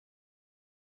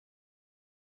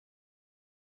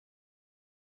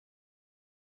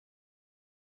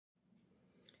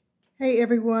Hey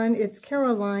everyone, it's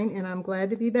Caroline and I'm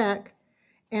glad to be back.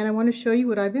 And I want to show you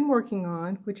what I've been working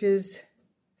on, which is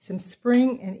some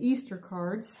spring and Easter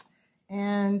cards,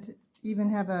 and even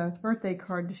have a birthday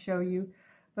card to show you.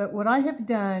 But what I have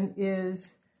done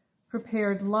is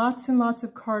prepared lots and lots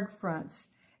of card fronts.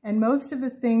 And most of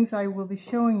the things I will be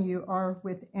showing you are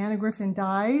with Anna Griffin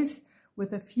dies,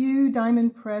 with a few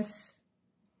diamond press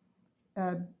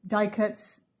die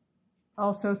cuts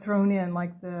also thrown in,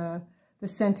 like the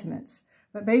sentiments.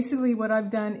 But basically what I've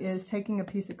done is taking a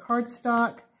piece of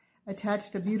cardstock,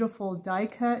 attached a beautiful die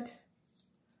cut,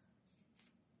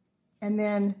 and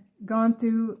then gone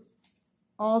through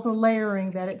all the layering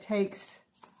that it takes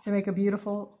to make a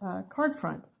beautiful card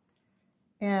front.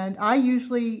 And I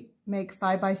usually make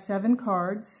 5x7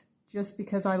 cards just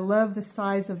because I love the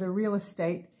size of the real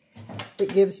estate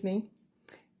it gives me.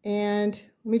 And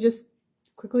let me just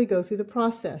quickly go through the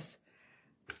process.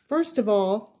 First of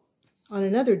all, on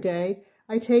another day,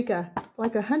 I take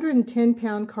like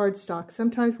 110-pound cardstock,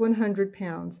 sometimes 100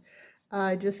 pounds.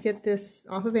 I just get this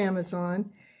off of Amazon,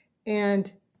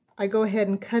 and I go ahead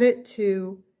and cut it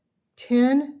to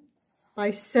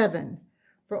 10x7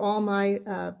 for all my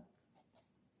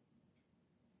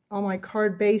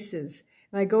card bases.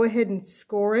 And I go ahead and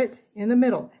score it in the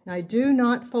middle. Now I do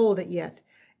not fold it yet,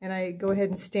 and I go ahead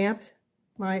and stamp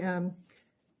my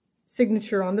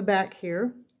signature on the back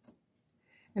here,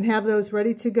 and have those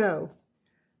ready to go.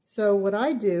 So what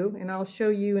I do, and I'll show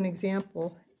you an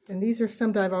example, and these are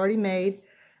some that I've already made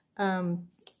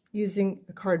using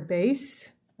a card base,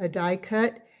 a die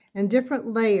cut, and different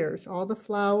layers, all the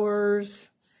flowers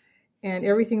and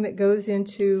everything that goes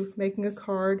into making a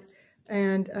card,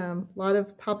 and a lot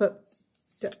of pop-up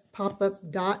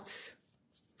dots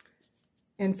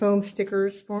and foam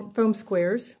stickers, foam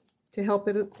squares to help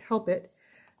it.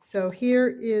 So here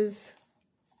is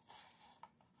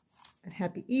a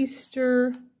happy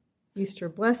Easter, Easter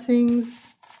blessings.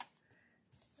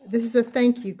 This is a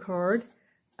thank you card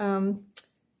that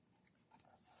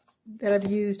I've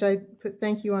used. I put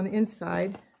thank you on the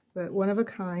inside, but one of a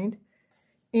kind.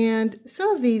 And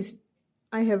some of these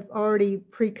I have already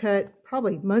pre-cut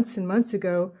probably months and months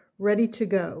ago, ready to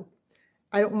go.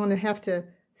 I don't want to have to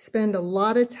spend a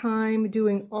lot of time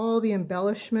doing all the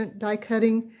embellishment die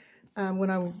cutting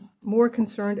when I'm more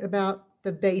concerned about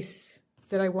the base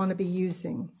that I want to be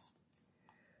using.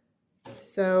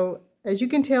 So as you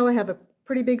can tell, I have a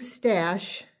pretty big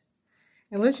stash,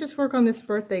 and let's just work on this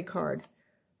birthday card.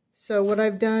 So what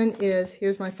I've done is,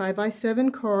 here's my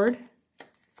 5x7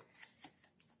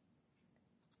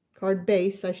 card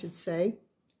base, I should say.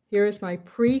 Here is my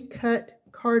pre-cut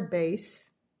card base,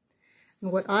 and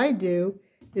what I do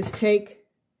is take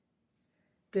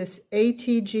this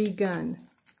ATG gun,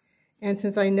 and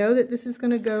since I know that this is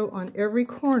going to go on every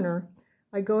corner,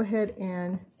 I go ahead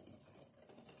and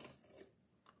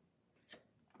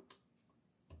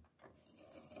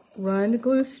run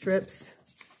glue strips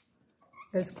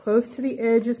as close to the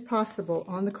edge as possible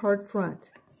on the card front.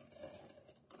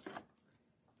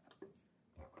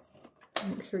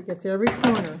 Make sure it gets every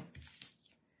corner.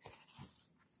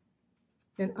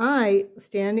 And by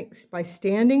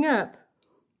standing up,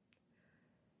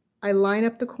 I line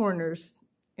up the corners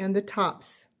and the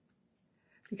tops,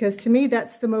 because to me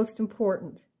that's the most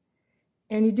important.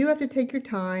 And you do have to take your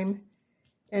time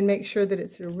and make sure that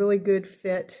it's a really good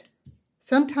fit.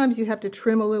 Sometimes you have to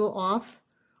trim a little off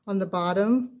on the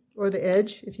bottom or the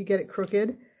edge if you get it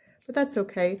crooked, but that's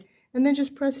okay. And then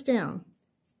just press down.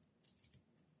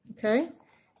 Okay?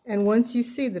 And once you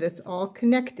see that it's all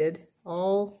connected,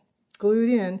 all glued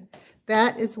in,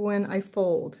 that is when I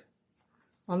fold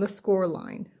on the score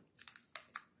line.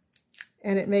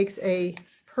 And it makes a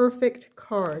perfect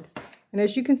card. And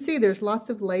as you can see, there's lots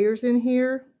of layers in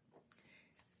here,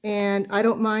 and I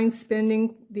don't mind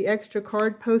spending the extra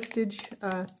card postage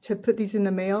to put these in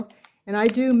the mail, and I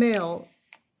do mail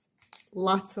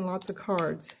lots and lots of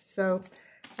cards. So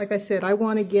like I said, I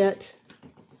want to get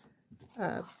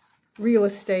real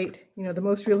estate, the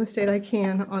most real estate I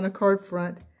can on a card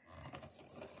front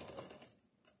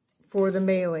for the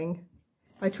mailing.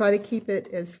 I try to keep it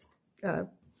as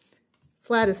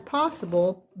flat as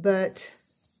possible, but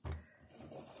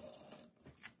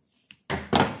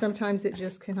sometimes it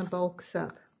just kind of bulks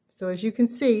up. So as you can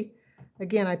see,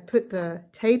 again, I put the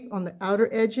tape on the outer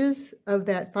edges of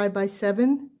that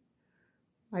 5x7.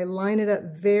 I line it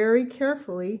up very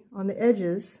carefully on the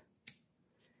edges.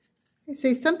 You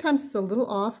see, sometimes it's a little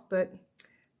off, but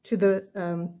to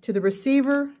the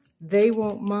receiver, they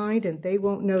won't mind and they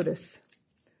won't notice.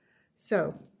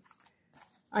 So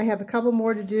I have a couple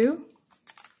more to do.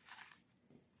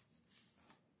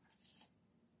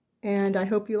 And I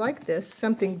hope you like this.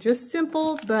 Something just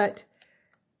simple, but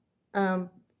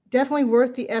definitely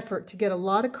worth the effort to get a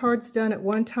lot of cards done at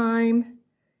one time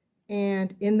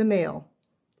and in the mail.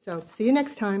 So see you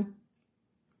next time.